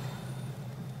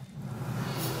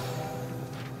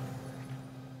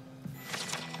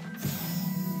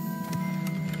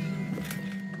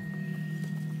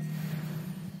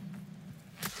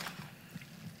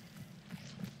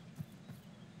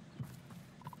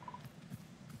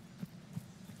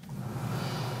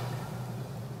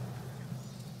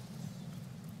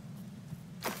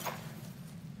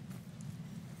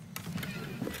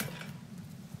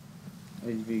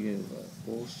 Egy végezve a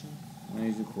potion,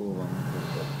 nézzük hol van a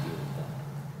kapcsolódás.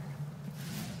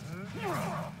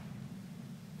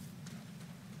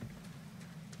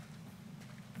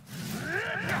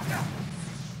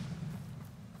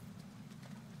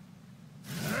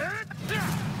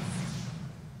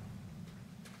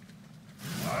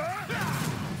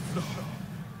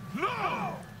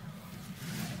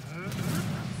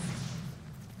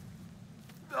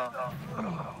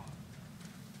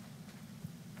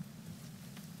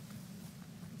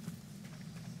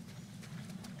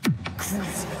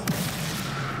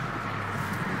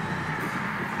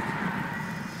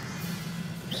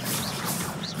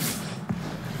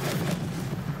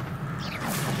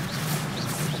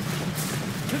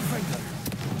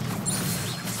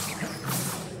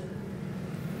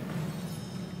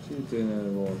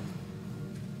 Szintén volt.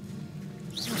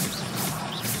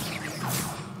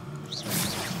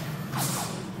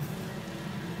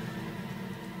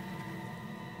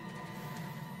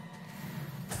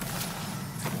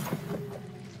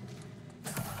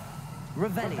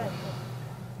 Revelio.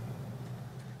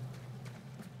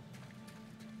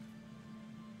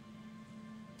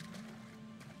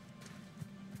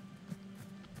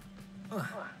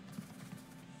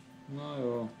 Na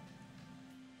jó.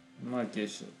 Majd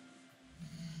később.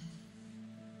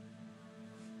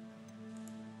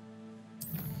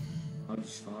 Hogy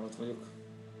is fáradt vagyok.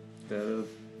 De előbb.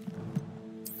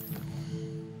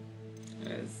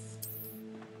 Ez.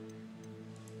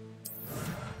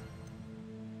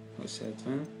 Most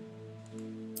 70.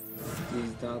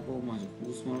 10 dából, már csak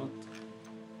 20 maradt.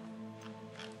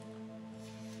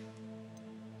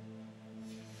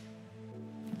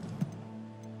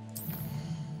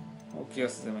 Oké,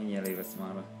 azt hiszem ennyi elég lesz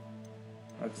már.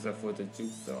 Legközelebb folytatjuk,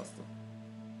 szevasztok!